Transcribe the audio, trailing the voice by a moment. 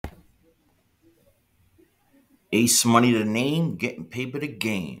Ace Money the name, getting paper the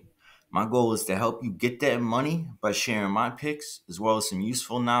game. My goal is to help you get that money by sharing my picks as well as some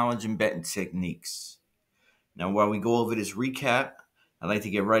useful knowledge and betting techniques. Now, while we go over this recap, I'd like to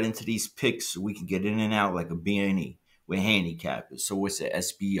get right into these picks so we can get in and out like a B&E. We're handicappers, so it's a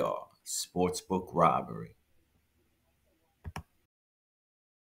SBR, Sportsbook Robbery.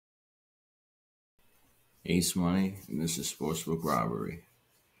 Ace Money, and this is Sportsbook Robbery.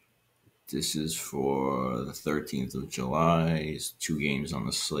 This is for the 13th of July. It's 2 games on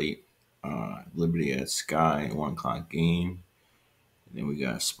the slate. Liberty at Sky, 1 o'clock game. And then we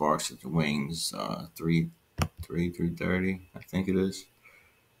got Sparks at the Wings, 3:30, I think it is.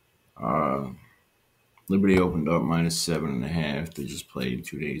 Liberty opened up -7.5. They just played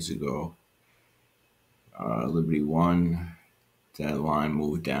 2 days ago. Liberty won. That line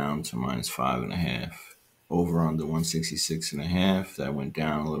moved down to -5.5. Over under 166.5. That went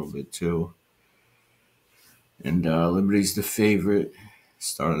down a little bit too. And Liberty's the favorite.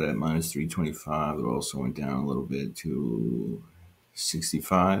 Started at -325. It also went down a little bit to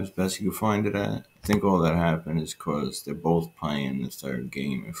 65 as best you can find it at. I think all that happened is because they're both playing the third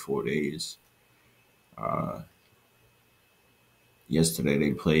game in 4 days. Yesterday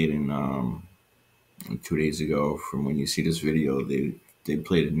they played in 2 days ago. From when you see this video, they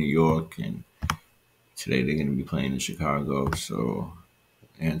played in New York, and today they're going to be playing in Chicago. So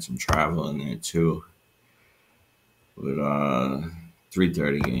they had some travel in there too. But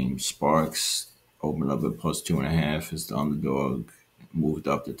 3:30 game, Sparks opened up at +2.5 as the underdog, moved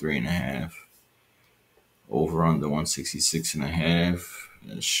up to 3.5. Over under 166.5,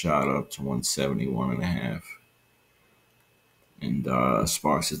 and shot up to 171.5. And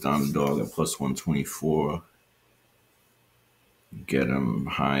Sparks is the underdog at +124. Get them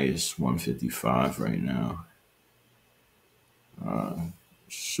highest 155 right now.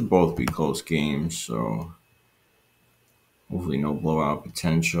 Should both be close games, so hopefully no blowout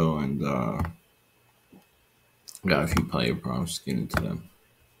potential. And got a few player props. Get into them.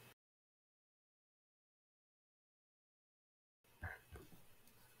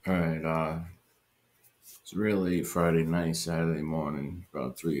 All right. It's really Friday night, Saturday morning,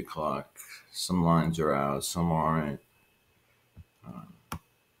 about 3 o'clock. Some lines are out, some aren't.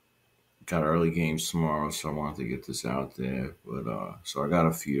 Got early games tomorrow, so I wanted to get this out there. But so I got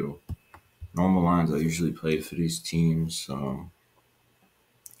a few normal lines I usually play for these teams.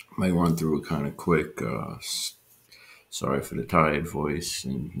 Might run through it kind of quick. Sorry for the tired voice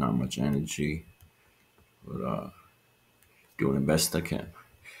and not much energy, but doing the best I can.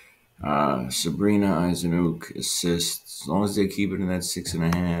 Sabrina Eisenhook assists. As long as they keep it in that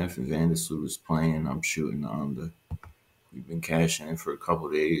 6.5, if Vandersloot was playing, I'm shooting the under. We've been cashing in for a couple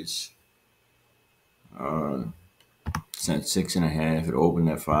days. It's at 6.5. It opened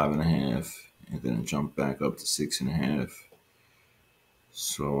at 5.5, and then it jumped back up to 6.5.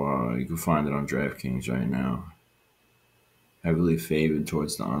 So you can find it on DraftKings right now. Heavily favored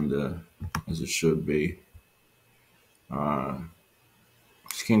towards the under, as it should be.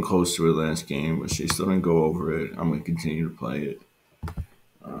 She came close to her last game, but she still didn't go over it. I'm going to continue to play it.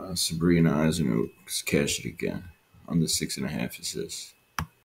 Sabrina Eisenhook cash it again. Under 6.5 assists.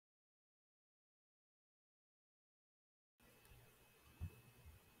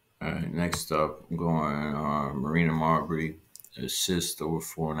 All right, next up, I'm going Marina Marbury, assist over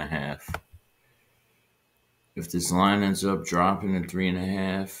 4.5. If this line ends up dropping to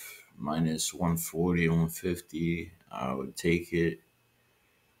 3.5, -140 and 150, I would take it.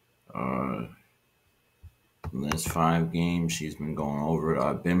 The last 5 games, she's been going over it.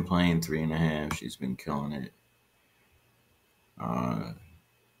 I've been playing 3.5. She's been killing it.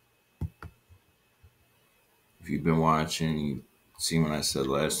 If you've been watching, you see when I said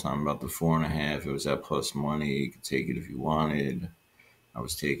last time about the 4.5, it was at plus money. You could take it if you wanted. I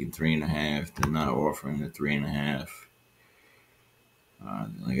was taking 3.5. They're not offering the 3.5.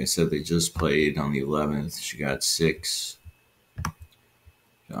 Like I said, they just played on the 11th. She got 6.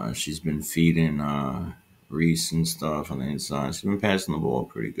 She's been feeding Reese and stuff on the inside. She's been passing the ball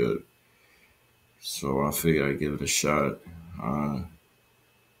pretty good. So I figured I'd give it a shot.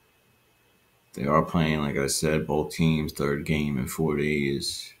 They are playing, like I said, both teams, third game in 4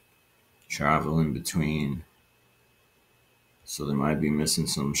 days. Travel in between. So they might be missing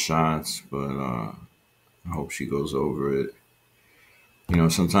some shots, but I hope she goes over it. You know,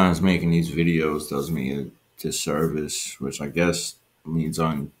 sometimes making these videos does me a disservice, which I guess means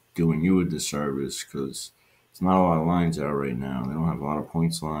I'm doing you a disservice because there's not a lot of lines out right now. They don't have a lot of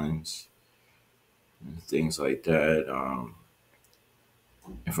points lines and things like that.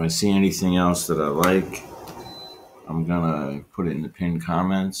 If I see anything else that I like, I'm going to put it in the pinned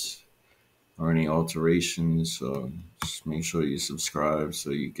comments. or any alterations, just make sure you subscribe so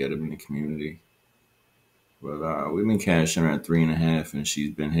you get them in the community. But we've been cashing her at 3.5, and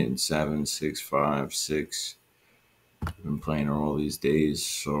she's been hitting 7, 6, 5, 6. Been playing her all these days,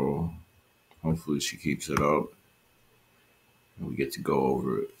 so hopefully she keeps it up and we get to go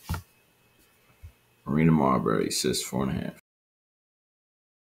over it. Marina Marbury, sis, 4.5.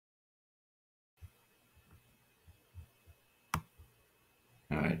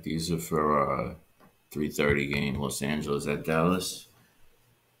 All right, these are for 3:30 game, Los Angeles at Dallas.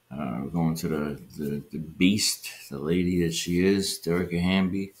 We're going to the beast, the lady that she is, Derek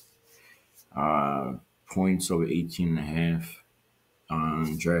Hamby. Points over 18.5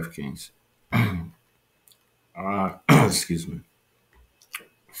 on DraftKings. Excuse me.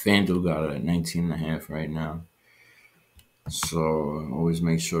 FanDuel got it at 19.5 right now. So always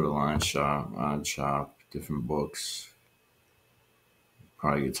make sure to line shop, odd shop, different books.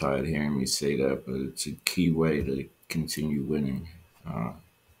 Probably get tired of hearing me say that, but it's a key way to continue winning.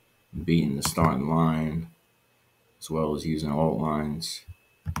 Beating the starting line, as well as using alt lines,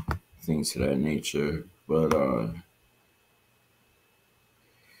 things of that nature. But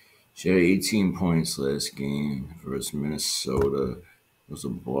she had 18 points last game versus Minnesota. It was a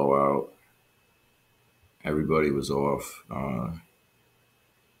blowout. Everybody was off.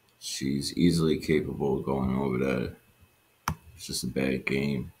 She's easily capable of going over that. It's just a bad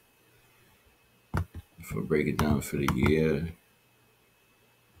game. If I break it down for the year,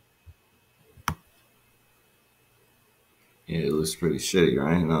 yeah, it looks pretty shitty,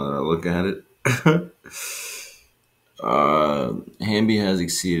 right? Now that I look at it. Hamby has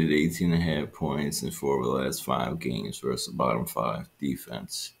exceeded 18.5 points in 4 of the last 5 games versus the bottom 5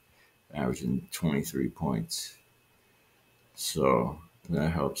 defense, averaging 23 points. So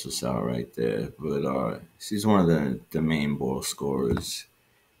that helps us out right there. But she's one of the main ball scorers.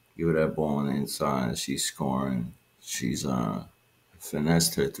 Give her that ball on the inside, she's scoring. She's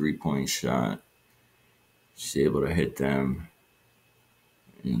finessed her 3-point shot. She's able to hit them.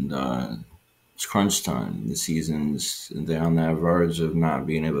 And it's crunch time. The season's they're on that verge of not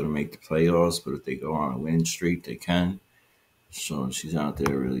being able to make the playoffs, but if they go on a winning streak, they can. So she's out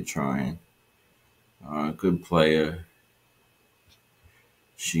there really trying. Good player.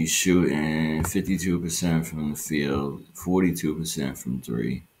 She's shooting 52% from the field, 42% from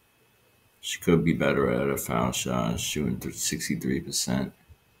 3. She could be better at her foul shot, shooting 63%.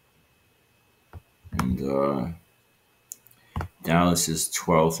 And Dallas is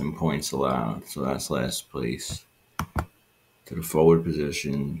 12th in points allowed, so that's last place. To the forward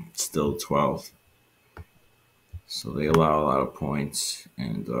position, still 12th. So they allow a lot of points,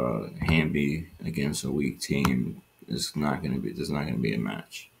 and Hamby against a weak team is not going to be. There's not going to be a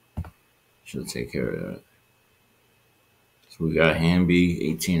match. She'll take care of that. So we got Hamby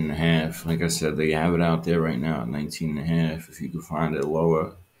 18.5. Like I said, they have it out there right now at 19.5. If you can find it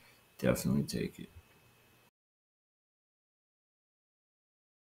lower, definitely take it.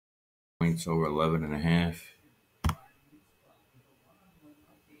 Points over 11.5.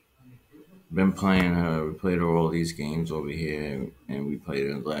 Been playing her. We played her all these games over here, and we played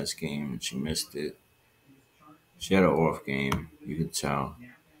her in the last game, and she missed it. She had an off game. You could tell.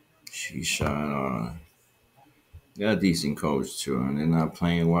 She shot. Got a decent coach too, and they're not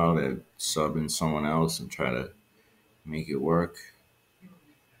playing well. They're subbing someone else and try to make it work.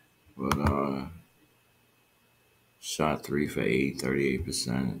 But shot 3 for 8,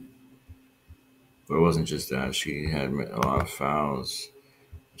 38%. But it wasn't just that. She had a lot of fouls.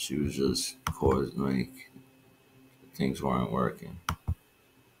 She was just causing things weren't working.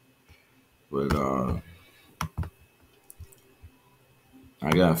 But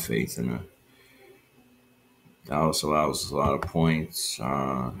I got faith in her. Dallas allows a lot of points.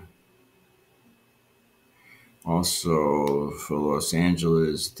 Also, for Los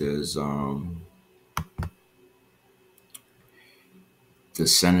Angeles, there's the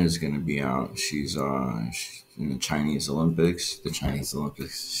center's going to be out. She's in the Chinese Olympics. The Chinese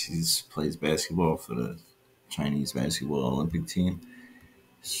Olympics. She plays basketball for the Chinese basketball Olympic team.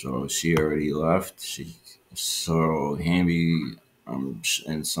 So she already left. So Hamby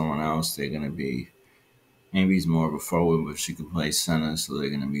and someone else, they're going to be. Hamby's more of a forward, but she can play center, so they're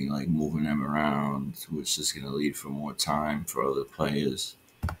going to be like moving them around, which is going to lead for more time for other players.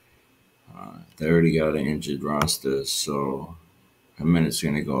 They already got an injured roster, so her minutes are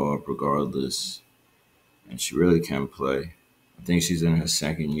going to go up regardless. And she really can play. I think she's in her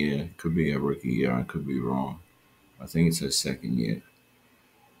second year. Could be a rookie year. I could be wrong. I think it's her second year.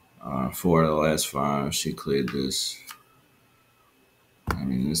 4 of the last 5, she cleared this. I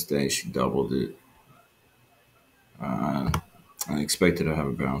mean, this day she doubled it. I expected to have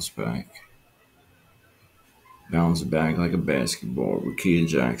a bounce back. Bounce it back like a basketball. Rakia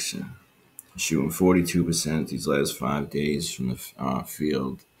Jackson shooting 42% these last 5 days from the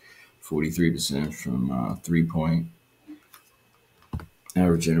field, 43% from 3 point,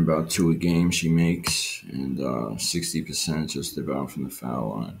 averaging about 2 a game she makes, and 60% just about from the foul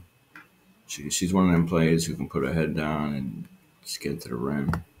line. She's one of them players who can put her head down and just get to the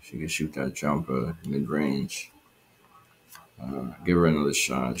rim. She can shoot that jumper mid range. Give her another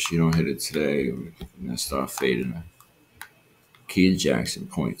shot. If she don't hit it today, we're gonna start fading her. Kia Jackson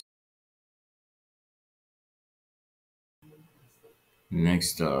points.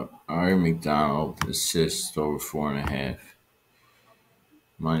 Next up, Ari McDonald assists over 4.5.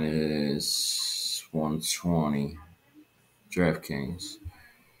 Minus 120. DraftKings.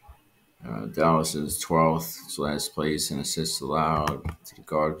 Dallas is 12th. It's last place in assists allowed. To the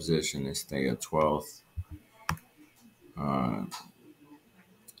guard position, they stay at 12th.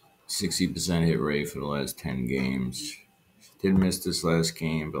 60% hit rate for the last 10 games. Did miss this last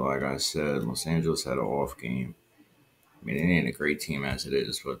game, but like I said, Los Angeles had an off game. I mean, it ain't a great team as it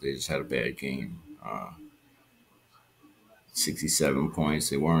is, but they just had a bad game. 67 points.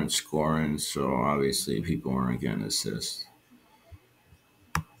 They weren't scoring, so obviously people weren't getting assists.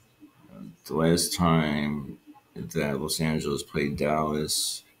 The last time that Los Angeles played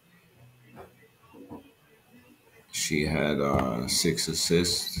Dallas, she had 6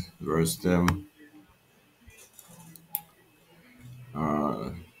 assists versus them.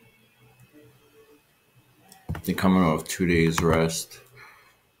 They're coming off 2 days rest,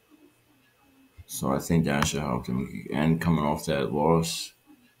 so I think that should help them. And coming off that loss,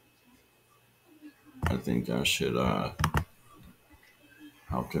 I think that should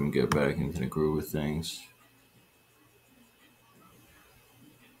help them get back into the groove of things.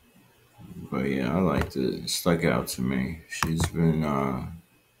 But yeah, I liked it. It stuck out to me. She's a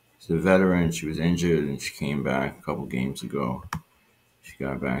veteran. She was injured and she came back a couple games ago. She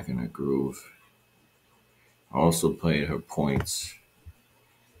got back in her groove. I also played her points.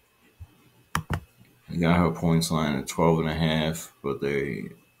 I got her points line at 12.5, but they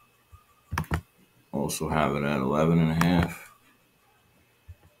also have it at 11.5.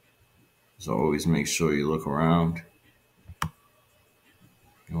 So always make sure you look around.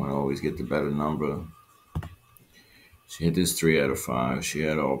 You want to always get the better number. She hit this 3 out of 5. She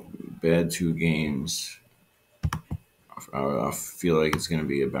had a bad 2 games. I feel like it's going to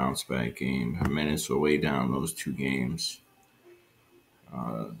be a bounce back game. Her minutes were way down those 2 games.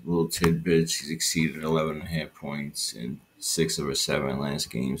 Little tidbit, she's exceeded 11.5 points in 6 of her 7 last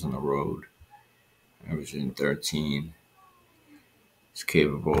games on the road, averaging 13. She's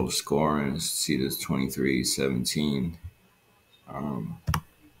capable of scoring. See this 23-17.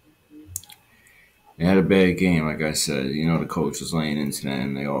 They had a bad game, like I said. You know, the coach was laying into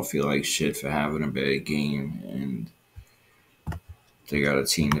them. They all feel like shit for having a bad game, and they got a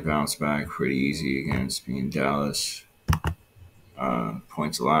team to bounce back pretty easy against, being Dallas.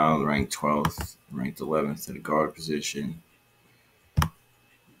 Points allowed, ranked 12th, ranked 11th to the guard position. I'm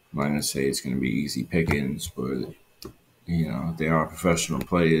not going to say it's going to be easy pickings, but, you know, they are professional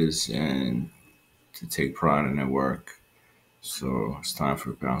players and to take pride in their work. So it's time for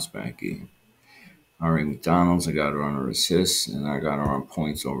a bounce back game. All right, McDonald's, I got her on her assists, and I got her on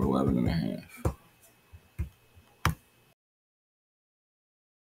points over 11.5.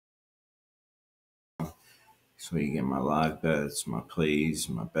 So you get my live bets, my plays,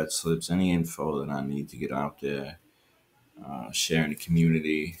 my bet slips, any info that I need to get out there, share in the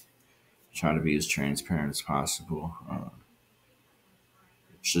community, try to be as transparent as possible.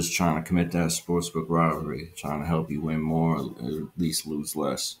 Just trying to commit that sportsbook rivalry, trying to help you win more, or at least lose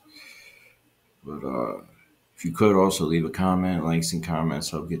less. But if you could also leave a comment, likes and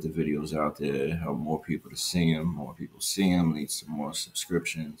comments help get the videos out there, help more people to see them, more people see them, leads to more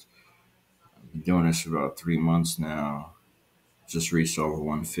subscriptions. I've been doing this for about 3 months now. Just reached over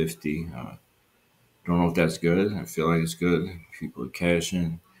 150. Don't know if that's good. I feel like it's good. People are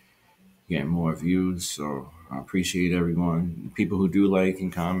cashing, getting more views. So I appreciate everyone. People who do like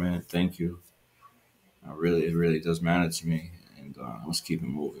and comment, thank you. It really does matter to me. And let's keep it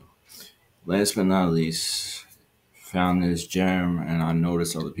moving. Last but not least, found this gem, and I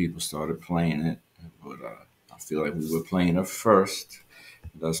noticed other people started playing it. But I feel like we were playing it first.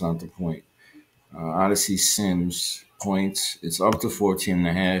 But that's not the point. Odyssey Sims points. It's up to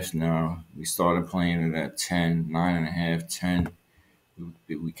 14.5 now. We started playing it at 10, 9.5, 10.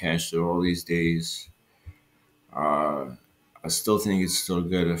 We cashed it all these days. I still think it's still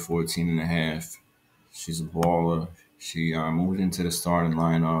good at 14.5. She's a baller. She moved into the starting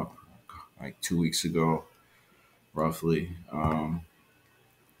lineup like 2 weeks ago, roughly.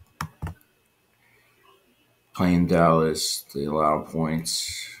 playing Dallas, they allow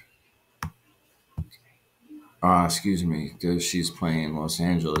points. Excuse me. She's playing Los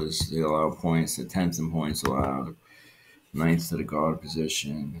Angeles. They allow points. The 10th in points allowed. Ninth to the guard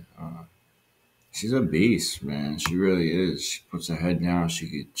position. She's a beast, man. She really is. She puts her head down.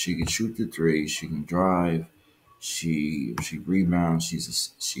 She can shoot the three. She can drive. She rebounds. She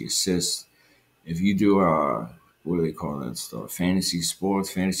assists. If you do what do they call that stuff? Fantasy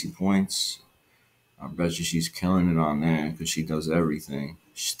sports, fantasy points. I bet you she's killing it on there because she does everything.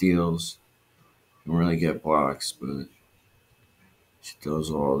 Steals. Don't really get blocks, but she does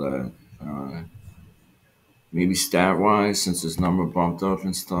all that. Maybe stat wise, since his number bumped up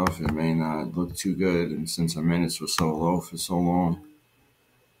and stuff, it may not look too good. And since her minutes were so low for so long,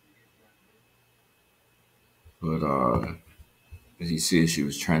 but as you see, she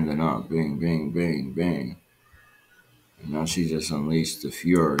was trending up, bang, bang, bang, bang, and now she just unleashed the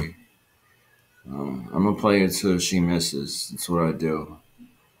fury. I'm gonna play it till she misses. That's what I do.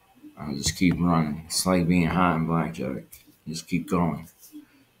 I just keep running. It's like being hot in blackjack. Just keep going.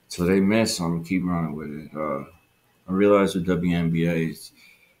 So they miss, I'm gonna keep running with it. I realize with WNBA,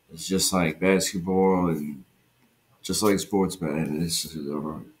 it's just like basketball and just like sports betting. It's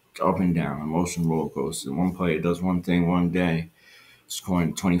up and down, emotion roller coaster. One player does one thing one day,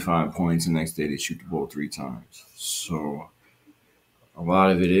 scoring 25 points, the next day they shoot the ball 3 times. So a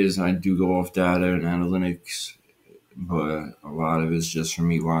lot of it is I do go off data and analytics, but a lot of it's just for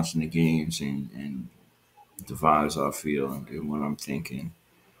me watching the games and the vibes I feel and what I'm thinking.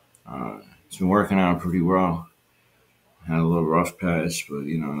 It's been working out pretty well. Had a little rough patch, but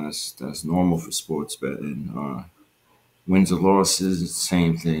that's normal for sports betting. Wins or losses, it's the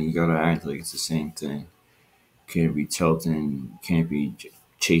same thing. You gotta act like it's the same thing. Can't be tilting. Can't be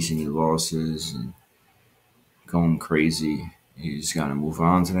chasing your losses and going crazy. You just gotta move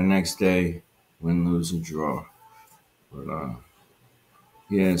on to the next day. Win, lose, or draw. But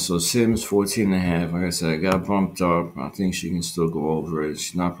yeah. So Sims 14.5. Like I said, I got bumped up. I think she can still go over it.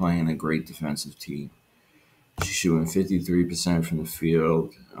 She's not playing a great defensive team. She's shooting 53% from the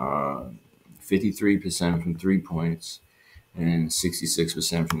field, 53% from 3 points, and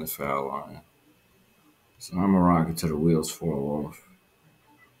 66% from the foul line. So I'm a rocket till the wheels fall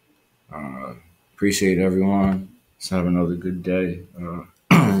off. Appreciate everyone. Let's have another good day.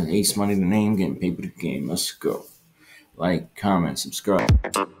 Ace Money the name, getting paper the game. Let's go. Like, comment, subscribe.